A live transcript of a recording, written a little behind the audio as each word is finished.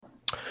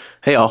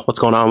Hey all, what's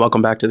going on?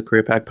 Welcome back to the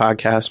Career Pack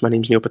Podcast. My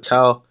name is Neil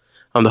Patel.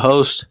 I'm the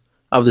host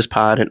of this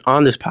pod, and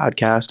on this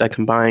podcast, I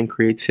combine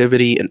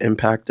creativity and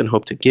impact and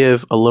hope to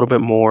give a little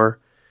bit more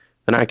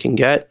than I can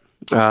get.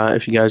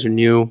 If you guys are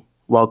new,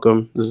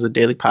 welcome. This is a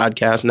daily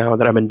podcast now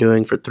that I've been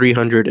doing for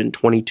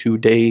 322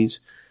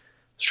 days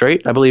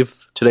straight. I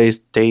believe today's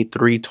day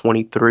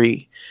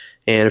 323.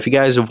 And if you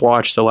guys have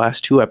watched the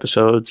last two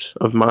episodes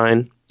of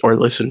mine, or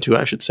listened to,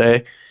 I should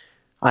say,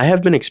 I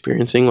have been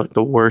experiencing like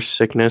the worst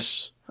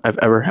sickness I've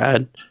ever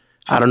had.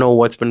 I don't know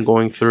what's been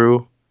going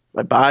through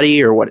my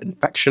body or what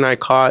infection I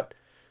caught,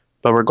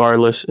 but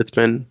regardless, it's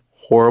been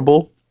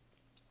horrible.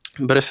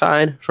 But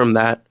aside from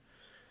that,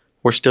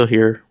 we're still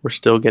here. We're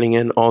still getting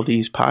in all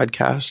these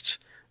podcasts.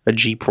 A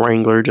Jeep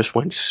Wrangler just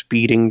went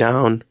speeding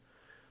down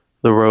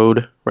the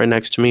road right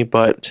next to me.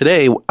 But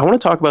today, I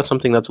want to talk about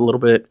something that's a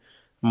little bit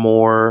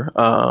more,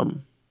 I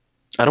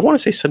don't want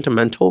to say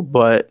sentimental,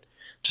 but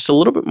just a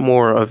little bit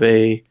more of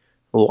a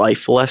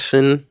life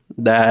lesson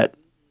that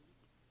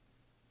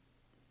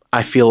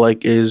I feel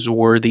like is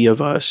worthy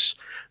of us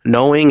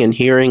knowing and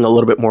hearing a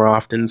little bit more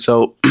often.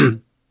 So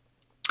I'm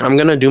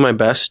going to do my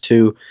best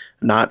to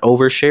not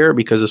overshare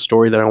because the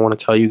story that I want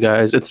to tell you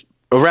guys, it's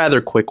a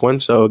rather quick one.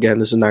 So again,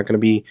 this is not going to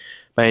be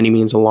by any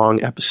means a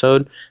long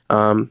episode.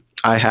 I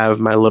have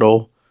my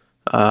little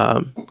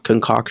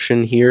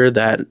concoction here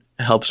that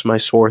helps my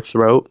sore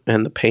throat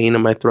and the pain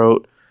in my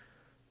throat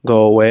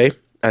go away.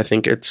 I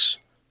think it's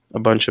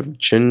a bunch of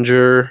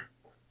ginger,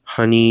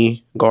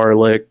 honey,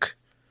 garlic,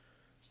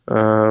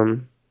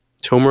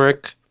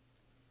 turmeric,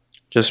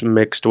 just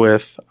mixed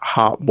with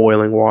hot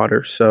boiling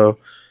water. So,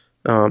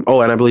 and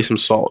I believe some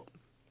salt.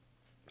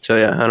 So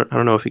yeah, I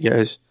don't know if you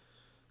guys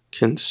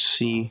can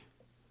see.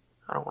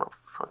 I don't want to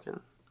fucking.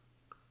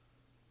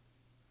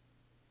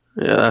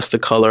 Yeah, that's the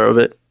color of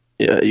it.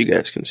 Yeah, you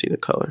guys can see the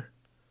color.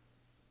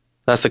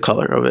 That's the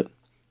color of it.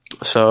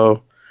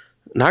 So,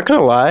 not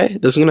gonna lie,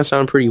 this is gonna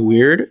sound pretty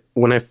weird.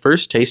 When I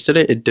first tasted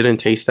it, it didn't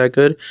taste that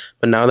good.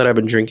 But now that I've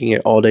been drinking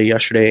it all day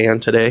yesterday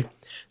and today,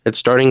 it's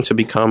starting to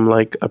become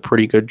like a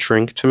pretty good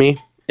drink to me.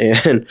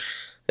 And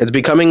it's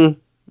becoming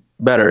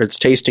better. It's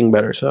tasting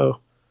better.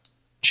 So,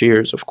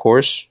 cheers, of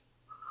course.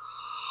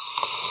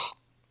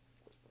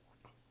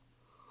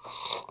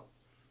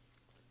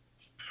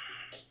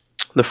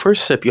 The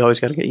first sip, you always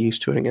got to get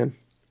used to it again.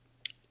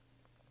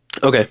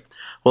 Okay,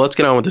 well, let's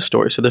get on with the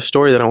story. So the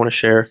story that I want to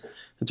share,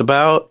 it's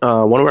about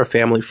one of our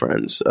family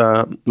friends,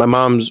 one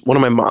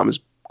of my mom's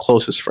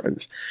closest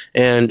friends.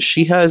 And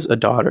she has a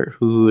daughter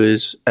who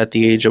is at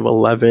the age of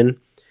 11,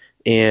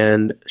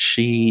 and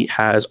she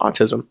has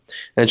autism.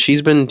 And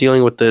she's been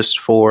dealing with this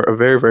for a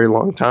very, very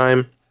long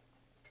time.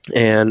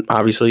 And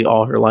obviously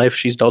all her life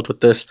she's dealt with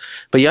this.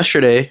 But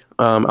yesterday,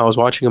 I was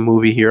watching a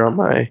movie here on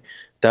my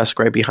desk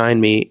right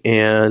behind me,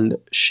 and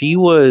she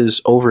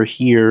was over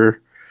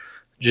here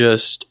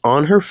just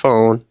on her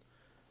phone,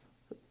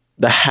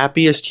 the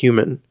happiest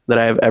human that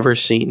I have ever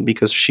seen,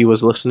 because she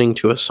was listening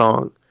to a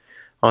song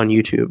on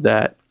YouTube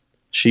that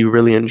she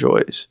really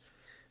enjoys.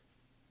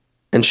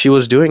 And she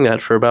was doing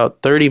that for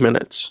about 30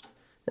 minutes.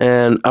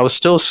 And I was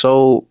still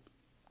so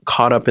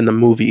caught up in the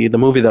movie. The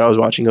movie that I was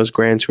watching was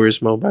Gran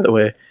Turismo, by the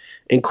way.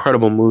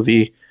 Incredible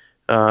movie.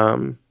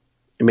 It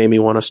made me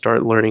want to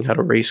start learning how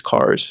to race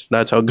cars.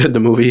 That's how good the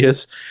movie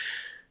is.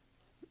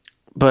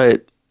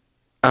 But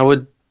I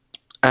would,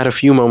 at a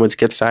few moments,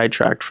 get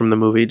sidetracked from the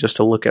movie just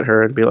to look at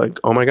her and be like,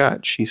 oh my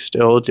God, she's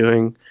still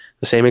doing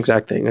the same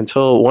exact thing.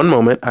 Until one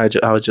moment, I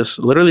was just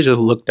literally just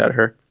looked at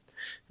her,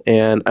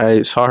 and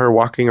I saw her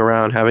walking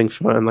around having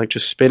fun, like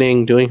just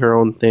spinning, doing her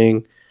own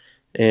thing.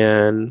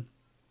 And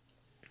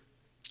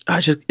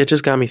it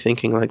just got me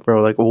thinking, like,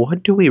 bro, like,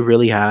 what do we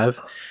really have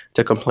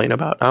to complain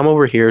about? I'm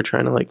over here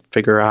trying to like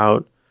figure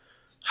out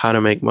how to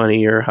make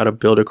money or how to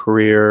build a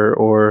career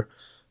or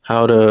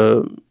how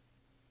to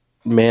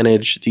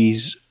manage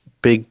these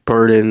big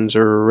burdens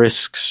or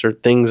risks or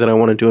things that I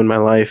want to do in my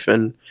life.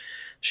 And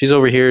she's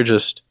over here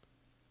just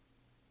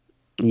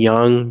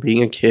young,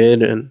 being a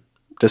kid, and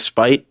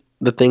despite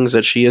the things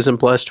that she isn't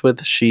blessed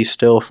with, she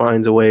still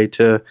finds a way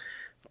to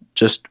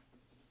just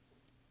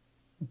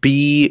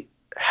be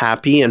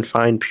happy and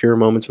find pure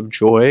moments of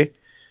joy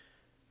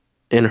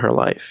in her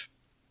life.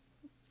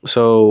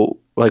 So,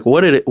 like,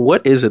 what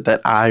is it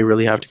that I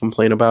really have to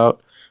complain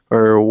about?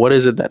 Or what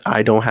is it that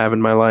I don't have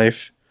in my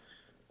life?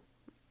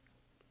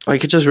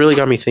 Like, it just really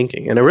got me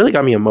thinking, and it really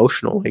got me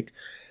emotional. Like,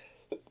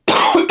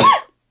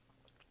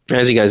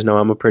 as you guys know,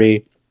 I'm a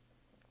pretty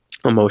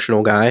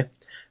emotional guy.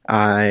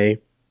 I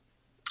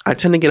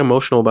tend to get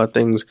emotional about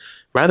things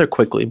rather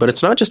quickly, but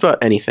it's not just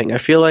about anything. I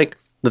feel like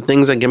the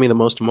things that get me the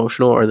most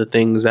emotional are the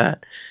things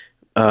that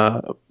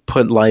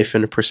put life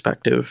into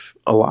perspective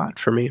a lot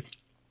for me.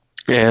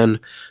 And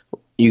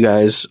you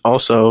guys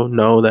also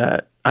know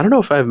that, I don't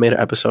know if I've made an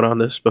episode on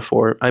this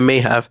before. I may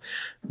have,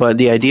 but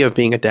the idea of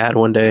being a dad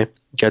one day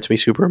gets me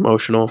super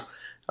emotional.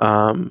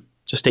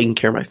 Just taking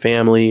care of my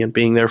family and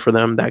being there for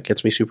them, that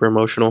gets me super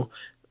emotional.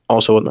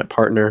 Also with my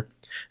partner.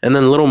 And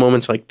then little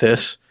moments like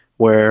this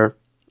where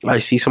I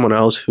see someone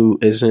else who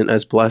isn't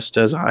as blessed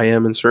as I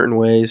am in certain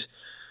ways,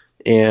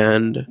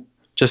 and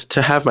just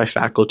to have my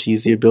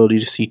faculties, the ability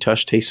to see,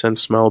 touch, taste,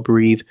 sense, smell,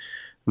 breathe,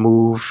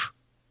 move,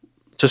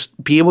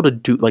 just be able to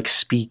do, like,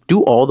 speak,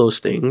 do all those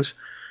things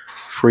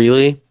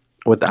freely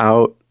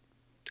without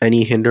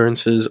any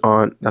hindrances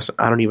on,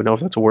 I don't even know if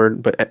that's a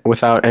word, but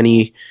without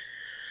anything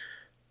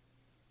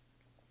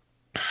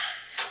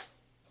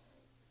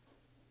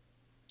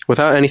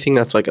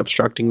that's like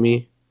obstructing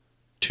me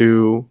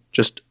to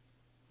just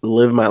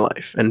live my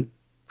life and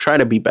try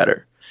to be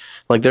better.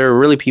 Like, there are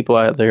really people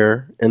out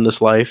there in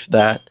this life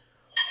that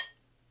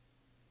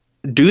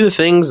do the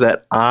things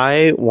that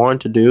I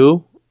want to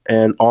do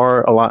and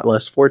are a lot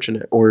less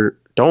fortunate or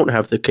don't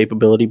have the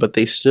capability, but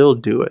they still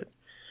do it.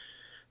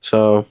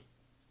 So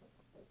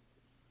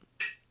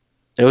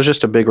it was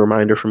just a big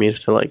reminder for me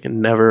to like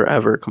never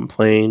ever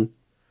complain.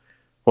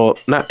 Well,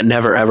 not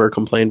never ever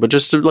complain, but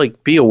just to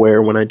like be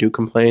aware when I do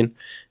complain.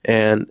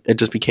 And it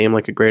just became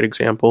like a great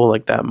example,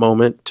 like that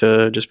moment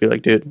to just be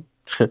like, dude,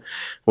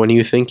 when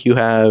you think you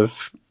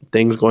have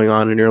things going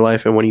on in your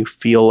life and when you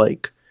feel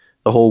like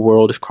the whole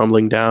world is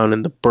crumbling down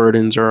and the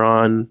burdens are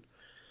on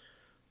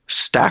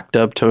stacked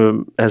up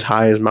to as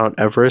high as Mount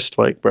Everest,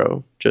 like,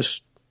 bro,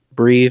 just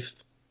breathe,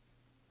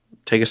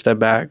 take a step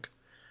back,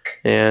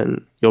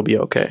 and you'll be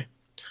okay.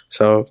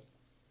 So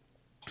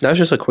that's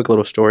just a quick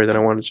little story that I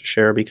wanted to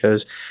share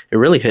because it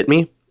really hit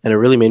me and it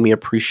really made me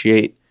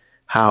appreciate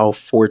how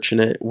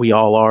fortunate we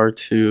all are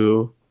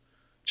to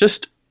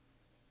just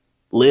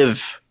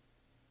live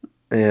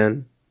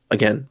and,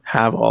 again,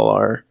 have all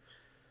our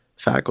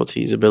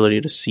faculties,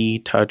 ability to see,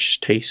 touch,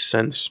 taste,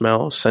 sense,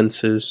 smell,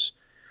 senses,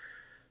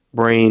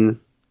 brain,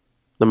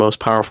 the most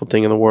powerful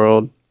thing in the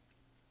world.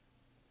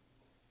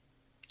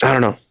 I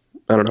don't know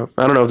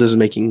if this is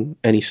making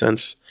any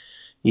sense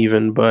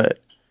even, but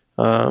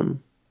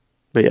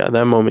yeah,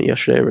 that moment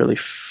yesterday really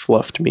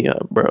fluffed me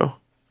up, bro.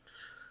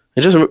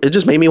 It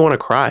just made me want to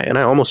cry, and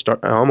I almost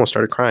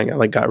started crying. I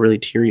like got really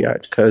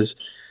teary-eyed because,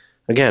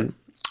 again,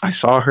 I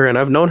saw her and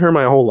I've known her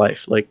my whole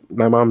life. Like,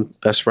 my mom's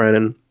best friend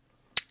and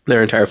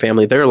their entire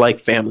family, they're like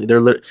family.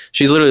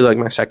 She's literally like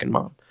my second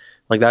mom.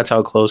 Like, that's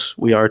how close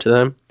we are to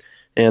them.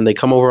 And they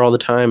come over all the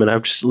time, and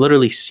I've just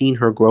literally seen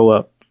her grow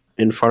up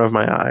in front of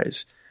my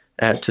eyes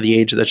to the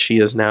age that she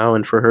is now.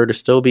 And for her to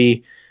still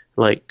be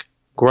like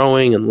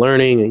growing and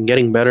learning and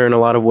getting better in a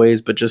lot of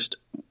ways, but just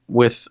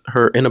with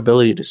her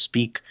inability to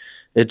speak,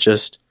 it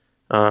just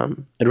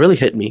it really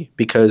hit me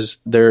because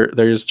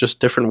there's just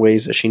different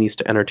ways that she needs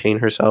to entertain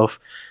herself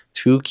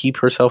to keep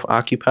herself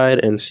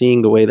occupied, and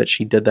seeing the way that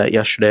she did that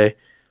yesterday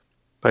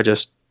by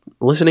just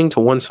listening to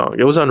one song.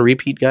 It was on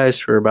repeat, guys,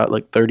 for about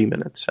like 30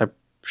 minutes. I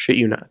shit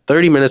you not.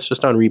 30 minutes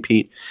just on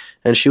repeat.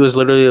 And she was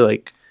literally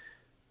like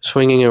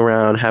swinging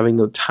around, having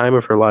the time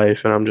of her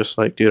life. And I'm just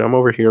like, dude, I'm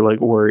over here like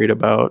worried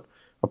about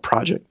a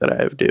project that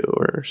I have due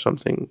or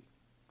something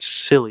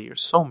silly or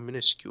so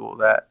minuscule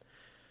that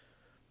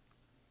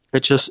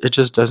it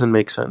just doesn't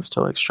make sense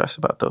to like stress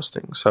about those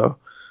things. So,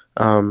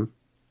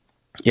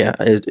 yeah,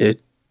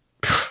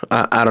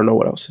 I don't know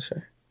what else to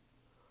say.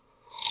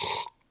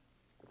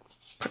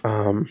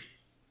 But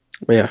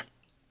yeah,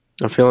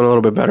 I'm feeling a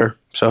little bit better,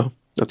 so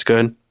that's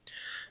good.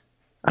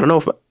 I don't know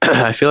if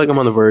I feel like I'm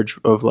on the verge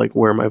of like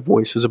where my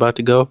voice is about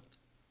to go.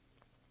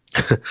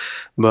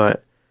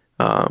 but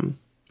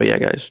yeah,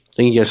 guys,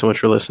 thank you guys so much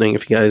for listening.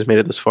 If you guys made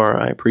it this far,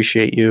 I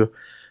appreciate you.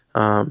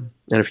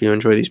 And if you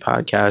enjoy these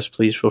podcasts,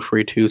 please feel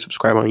free to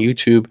subscribe on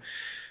YouTube,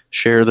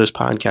 share this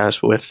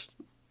podcast with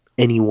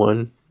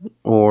anyone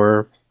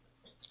or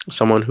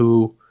someone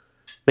who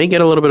may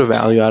get a little bit of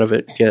value out of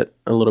it, get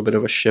a little bit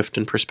of a shift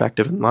in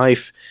perspective in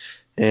life.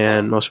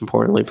 And most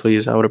importantly,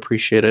 please, I would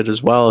appreciate it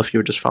as well if you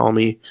would just follow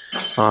me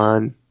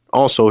on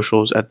all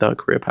socials at the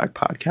Career Pack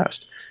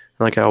Podcast.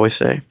 And like I always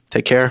say,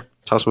 take care,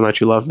 tell someone that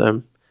you love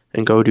them,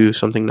 and go do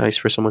something nice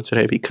for someone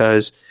today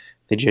because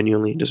they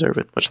genuinely deserve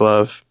it. Much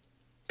love.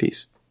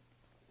 Peace.